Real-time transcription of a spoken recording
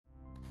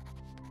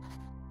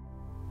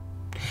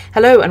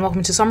Hello and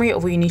welcome to Summary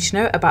of All You Need to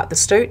Know About the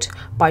Stoat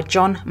by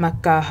John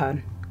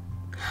McGahern.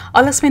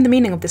 I'll explain the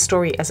meaning of this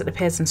story as it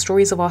appears in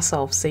Stories of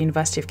Ourselves, the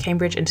University of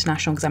Cambridge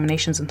International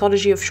Examinations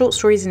Anthology of Short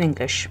Stories in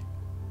English.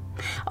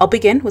 I'll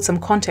begin with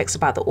some context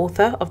about the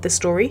author of this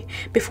story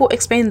before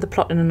explaining the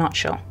plot in a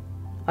nutshell.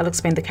 I'll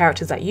explain the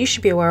characters that you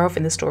should be aware of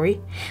in the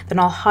story, then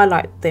I'll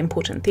highlight the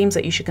important themes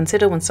that you should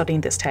consider when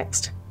studying this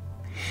text.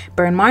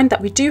 Bear in mind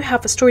that we do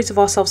have a Stories of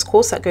Ourselves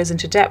course that goes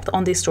into depth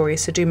on these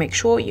stories, so do make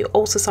sure you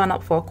also sign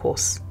up for our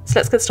course. So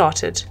let's get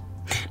started.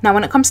 Now,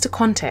 when it comes to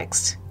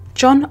context,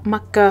 John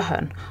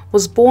McGahern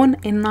was born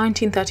in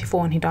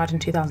 1934 and he died in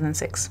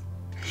 2006.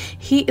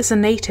 He is a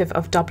native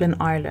of Dublin,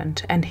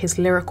 Ireland, and his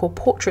lyrical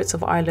portraits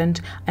of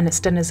Ireland and its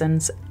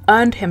denizens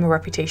earned him a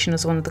reputation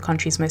as one of the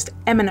country's most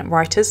eminent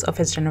writers of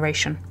his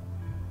generation.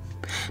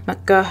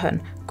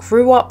 McGahern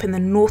grew up in the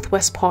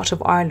northwest part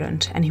of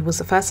Ireland and he was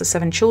the first of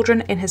 7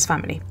 children in his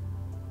family.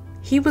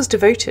 He was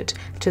devoted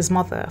to his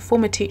mother, a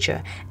former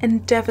teacher,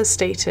 and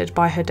devastated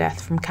by her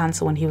death from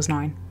cancer when he was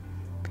 9.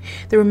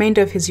 The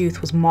remainder of his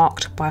youth was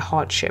marked by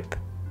hardship.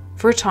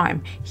 For a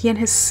time, he and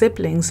his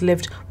siblings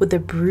lived with a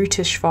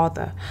brutish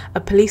father,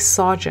 a police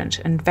sergeant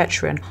and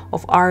veteran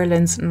of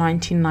Ireland's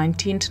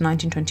 1919 to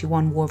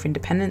 1921 War of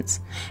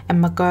Independence,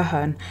 and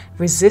McGahern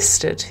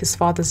resisted his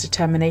father's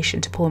determination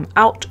to pull him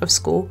out of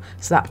school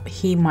so that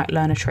he might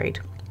learn a trade.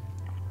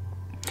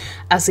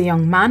 As a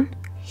young man,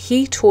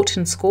 he taught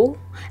in school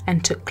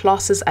and took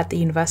classes at the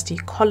University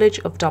College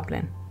of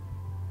Dublin.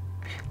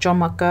 John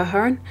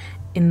McGahern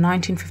in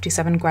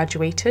 1957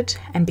 graduated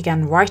and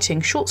began writing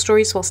short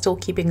stories while still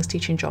keeping his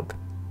teaching job.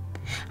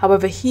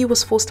 However, he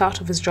was forced out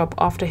of his job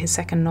after his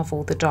second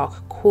novel, The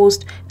Dark,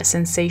 caused a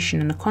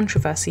sensation and a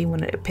controversy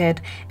when it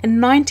appeared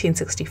in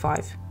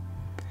 1965.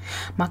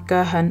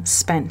 McGahern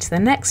spent the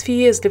next few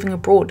years living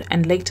abroad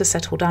and later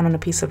settled down on a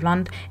piece of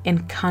land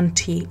in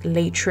County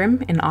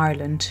Leitrim in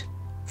Ireland.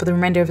 For the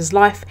remainder of his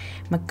life,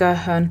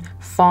 McGahern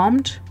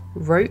farmed,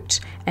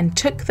 wrote, and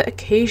took the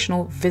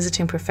occasional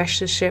visiting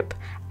professorship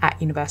at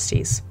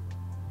universities.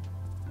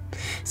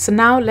 So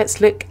now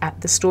let's look at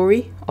the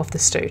story of the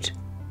Stoat.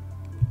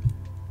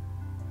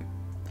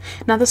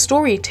 Now the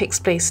story takes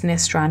place near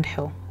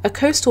Strandhill, a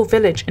coastal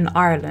village in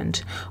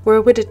Ireland where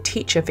a widowed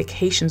teacher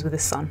vacations with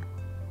his son.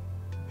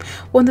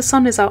 When the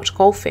son is out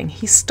golfing,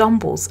 he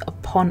stumbles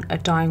upon a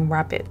dying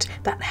rabbit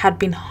that had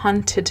been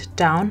hunted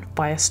down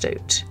by a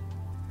stoat.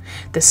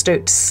 The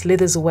stoat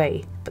slithers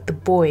away, but the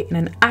boy, in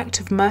an act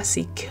of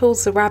mercy,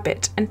 kills the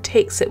rabbit and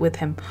takes it with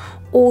him,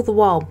 all the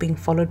while being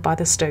followed by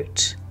the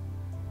stoat.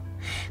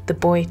 The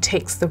boy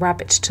takes the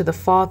rabbit to the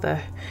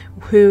father,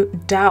 who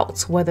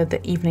doubts whether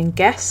the evening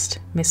guest,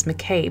 Miss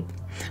McCabe,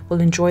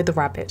 will enjoy the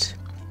rabbit.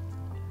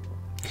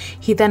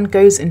 He then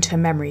goes into a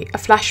memory, a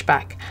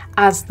flashback,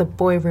 as the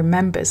boy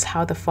remembers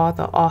how the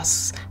father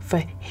asks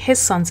for his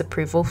son's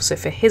approval, so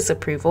for his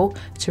approval,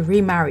 to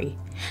remarry,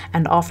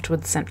 and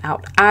afterwards sent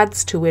out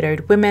ads to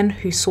widowed women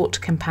who sought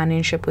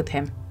companionship with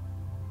him.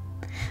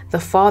 The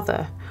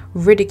father,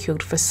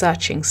 ridiculed for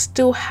searching,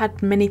 still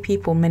had many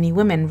people, many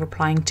women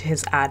replying to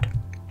his ad.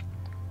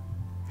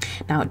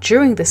 Now,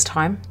 during this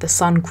time, the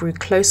son grew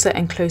closer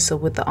and closer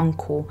with the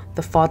uncle,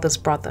 the father's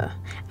brother,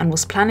 and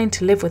was planning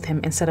to live with him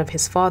instead of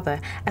his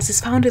father, as he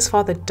found his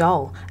father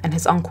dull and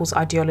his uncle's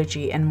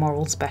ideology and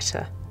morals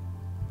better.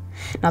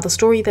 Now the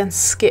story then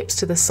skips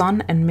to the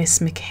son and Miss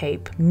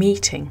McCabe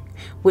meeting,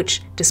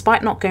 which,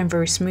 despite not going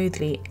very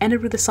smoothly,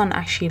 ended with the son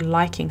actually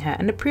liking her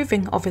and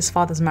approving of his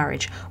father's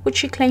marriage, which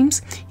he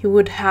claims he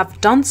would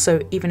have done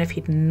so even if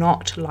he'd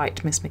not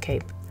liked Miss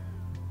McCabe.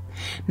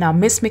 Now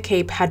Miss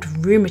McCabe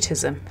had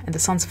rheumatism and the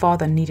son's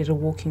father needed a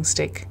walking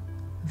stick.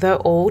 Though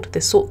old, they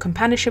sought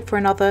companionship for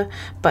another,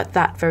 but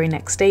that very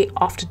next day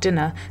after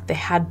dinner they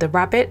had the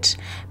rabbit.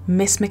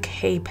 Miss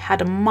McCabe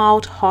had a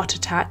mild heart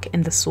attack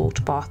in the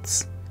salt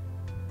baths.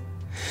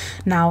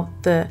 Now,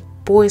 the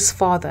boy's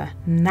father,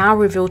 now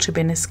revealed to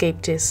be an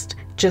escapist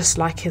just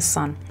like his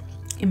son,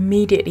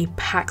 immediately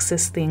packs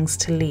his things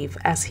to leave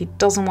as he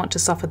doesn't want to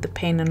suffer the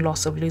pain and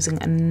loss of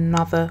losing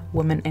another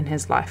woman in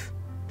his life.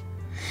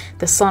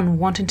 The son,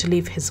 wanting to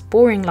leave his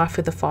boring life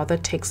with the father,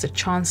 takes the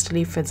chance to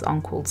leave for his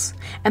uncles,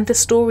 and the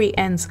story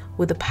ends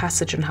with a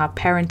passage on how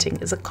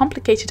parenting is a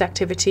complicated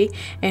activity.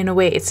 In a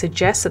way, it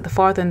suggests that the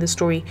father in the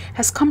story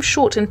has come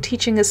short in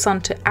teaching his son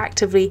to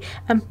actively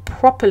and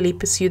properly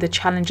pursue the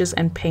challenges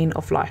and pain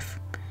of life.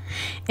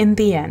 In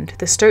the end,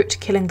 the stoat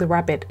killing the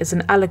rabbit is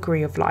an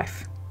allegory of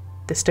life.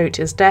 The stoat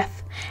is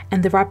death,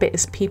 and the rabbit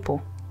is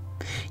people.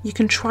 You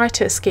can try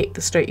to escape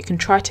the stoat, you can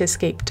try to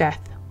escape death,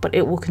 but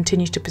it will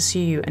continue to pursue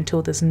you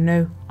until there's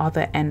no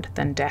other end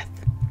than death.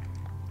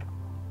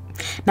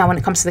 Now, when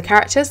it comes to the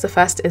characters, the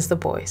first is the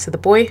boy. So the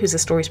boy, who's the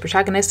story's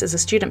protagonist, is a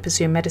student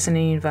pursuing medicine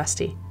in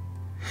university.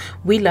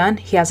 We learn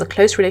he has a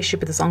close relationship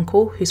with his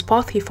uncle, whose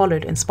path he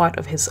followed in spite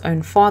of his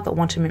own father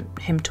wanting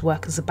him to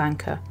work as a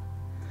banker.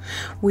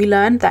 We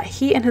learn that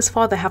he and his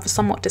father have a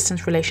somewhat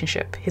distant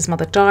relationship. His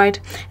mother died,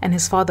 and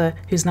his father,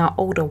 who's now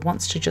older,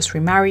 wants to just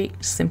remarry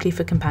simply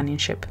for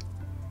companionship.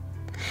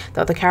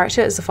 The other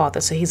character is the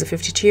father, so he's a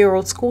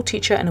 52-year-old school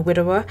teacher and a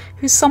widower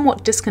who's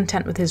somewhat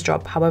discontent with his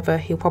job. However,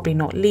 he'll probably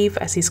not leave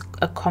as he's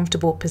a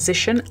comfortable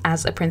position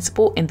as a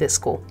principal in this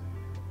school.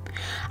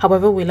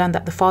 However, we learn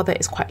that the father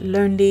is quite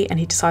lonely and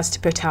he decides to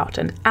put out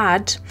an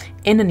ad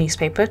in a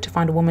newspaper to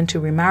find a woman to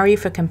remarry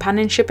for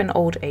companionship in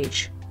old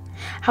age.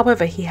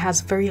 However, he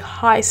has very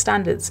high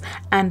standards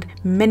and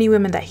many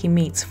women that he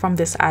meets from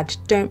this ad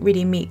don't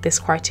really meet this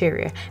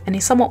criteria, and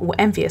he's somewhat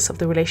envious of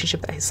the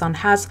relationship that his son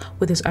has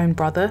with his own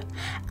brother,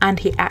 and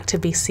he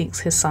actively seeks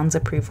his son's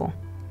approval.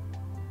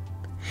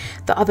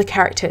 The other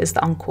character is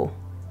the uncle.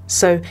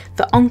 So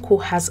the uncle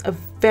has a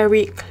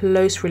very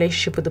close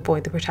relationship with the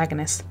boy, the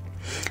protagonist.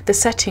 The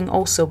setting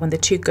also, when the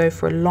two go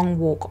for a long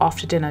walk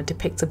after dinner,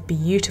 depicts a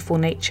beautiful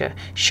nature,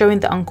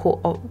 showing the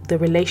uncle of the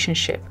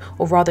relationship,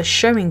 or rather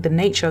showing the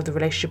nature of the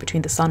relationship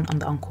between the son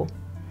and the uncle.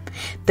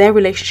 Their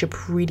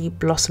relationship really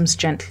blossoms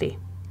gently.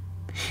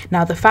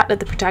 Now, the fact that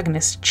the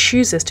protagonist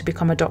chooses to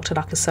become a doctor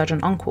like his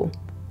surgeon uncle,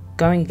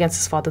 going against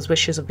his father's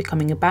wishes of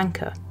becoming a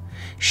banker,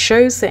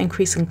 shows the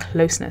increasing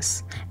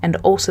closeness and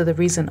also the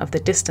reason of the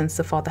distance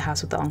the father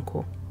has with the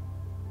uncle.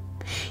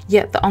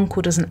 Yet the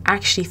uncle doesn't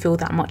actually feel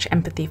that much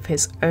empathy for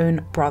his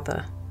own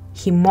brother.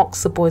 He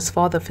mocks the boy's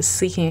father for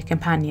seeking a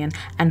companion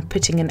and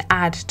putting an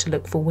ad to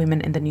look for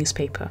women in the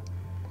newspaper.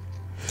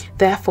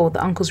 Therefore,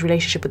 the uncle's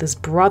relationship with his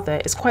brother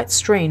is quite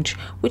strange,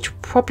 which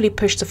probably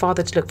pushed the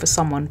father to look for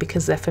someone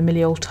because their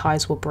familial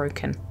ties were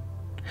broken.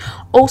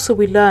 Also,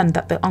 we learn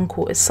that the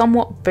uncle is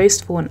somewhat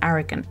boastful and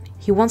arrogant.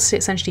 He wants to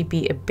essentially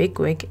be a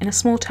bigwig in a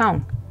small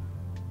town.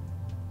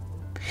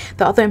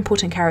 The other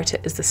important character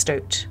is the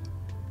Stoat.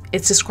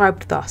 It's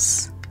described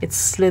thus: "It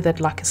slithered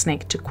like a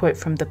snake," to quote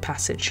from the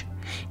passage.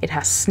 It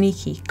has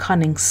sneaky,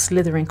 cunning,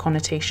 slithering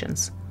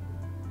connotations.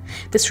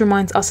 This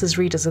reminds us as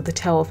readers of the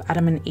tale of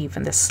Adam and Eve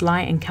and their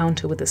sly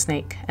encounter with the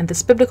snake, and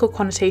this biblical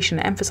connotation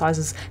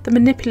emphasizes the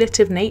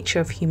manipulative nature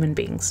of human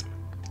beings.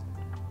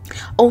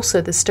 Also,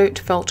 the Stoat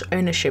felt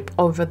ownership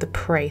over the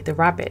prey, the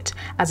rabbit,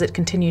 as it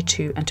continued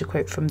to, and to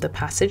quote from the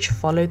passage,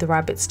 "follow the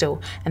rabbit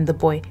still," and the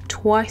boy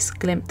twice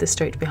glimpsed the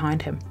Stoat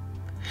behind him.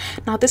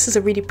 Now, this is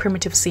a really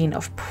primitive scene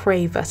of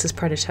prey versus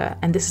predator,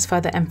 and this is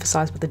further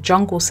emphasized with the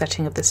jungle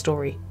setting of the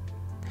story.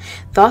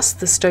 Thus,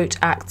 the Stoat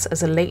acts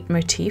as a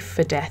leitmotif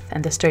for death,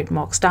 and the Stoat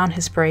marks down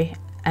his prey,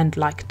 and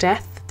like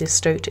death, this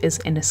Stoat is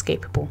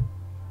inescapable.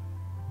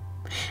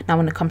 Now,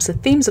 when it comes to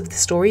themes of the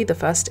story, the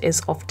first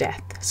is of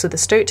death. So the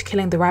Stoat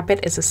killing the rabbit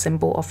is a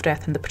symbol of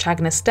death, and the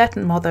protagonist's death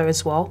and mother,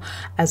 as well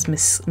as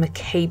Miss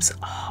McCabe's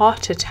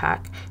heart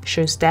attack,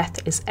 shows death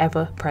is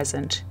ever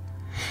present.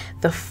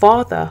 The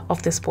father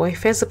of this boy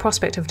fears the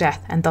prospect of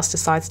death and thus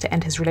decides to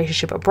end his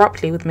relationship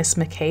abruptly with Miss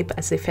McCabe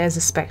as he fears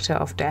the spectre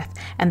of death,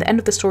 and the end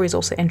of the story is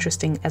also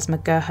interesting as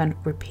McGahern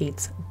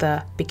repeats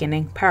the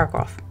beginning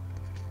paragraph.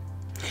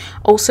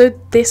 Also,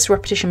 this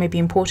repetition may be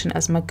important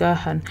as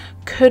McGahern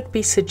could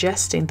be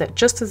suggesting that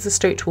just as the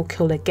Stoat will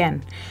kill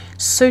again,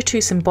 so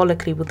too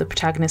symbolically will the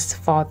protagonist's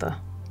father.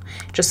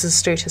 Just as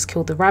Stoat has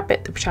killed the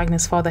rabbit, the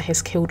protagonist's father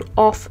has killed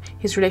off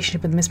his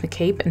relationship with Miss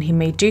McCabe, and he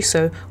may do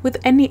so with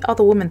any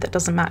other woman that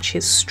doesn't match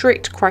his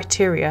strict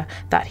criteria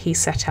that he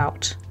set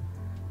out.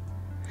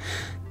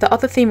 The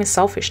other theme is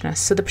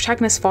selfishness, so the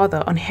protagonist's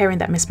father, on hearing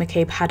that Miss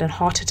McCabe had a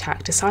heart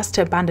attack, decides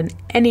to abandon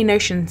any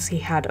notions he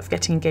had of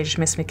getting engaged to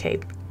Miss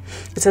McCabe.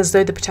 It's as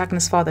though the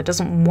protagonist's father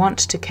doesn't want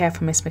to care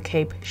for Miss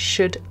McCabe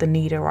should the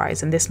need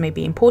arise, and this may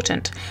be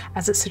important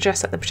as it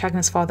suggests that the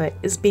protagonist's father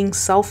is being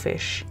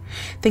selfish,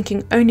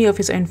 thinking only of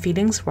his own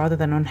feelings rather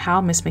than on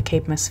how Miss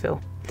McCabe must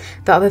feel.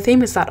 The other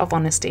theme is that of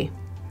honesty.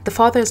 The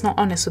father is not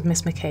honest with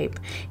Miss McCabe.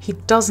 He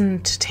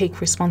doesn't take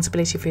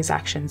responsibility for his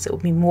actions. It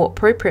would be more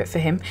appropriate for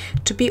him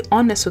to be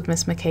honest with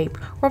Miss McCabe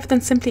rather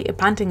than simply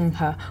abandoning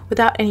her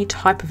without any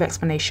type of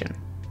explanation.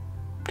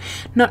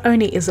 Not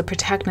only is the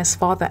protagonist's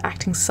father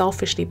acting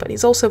selfishly, but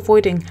he's also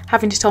avoiding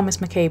having to tell Miss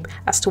McCabe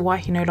as to why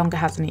he no longer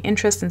has any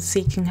interest in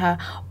seeking her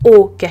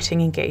or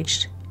getting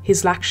engaged.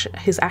 His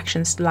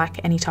actions lack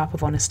any type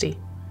of honesty.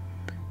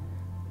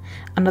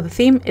 Another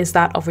theme is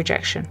that of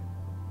rejection.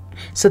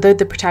 So though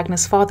the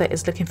protagonist's father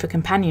is looking for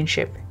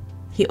companionship,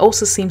 he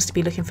also seems to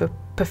be looking for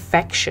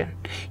perfection,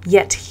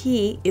 yet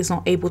he is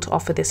not able to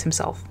offer this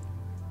himself.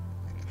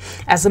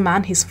 As a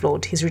man, he's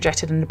flawed. He's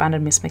rejected and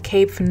abandoned Miss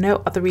McCabe for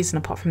no other reason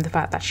apart from the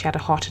fact that she had a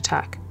heart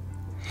attack.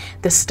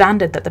 The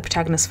standard that the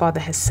protagonist's father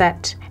has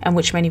set, and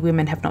which many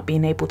women have not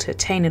been able to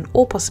attain in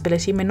all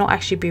possibility, may not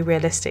actually be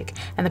realistic,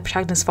 and the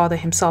protagonist's father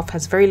himself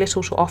has very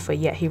little to offer,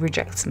 yet he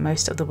rejects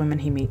most of the women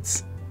he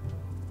meets.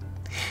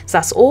 So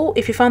that's all.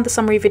 If you found the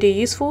summary video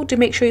useful, do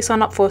make sure you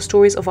sign up for our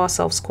Stories of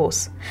Ourselves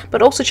course.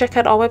 But also check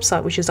out our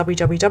website, which is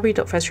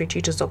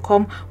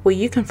www.firstratetutors.com, where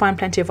you can find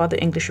plenty of other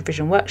English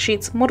revision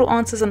worksheets, model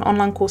answers and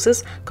online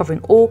courses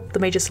covering all the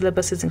major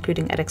syllabuses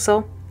including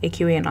Edexcel,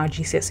 AQA and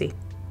IGCSE.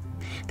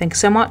 Thank you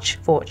so much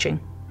for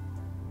watching.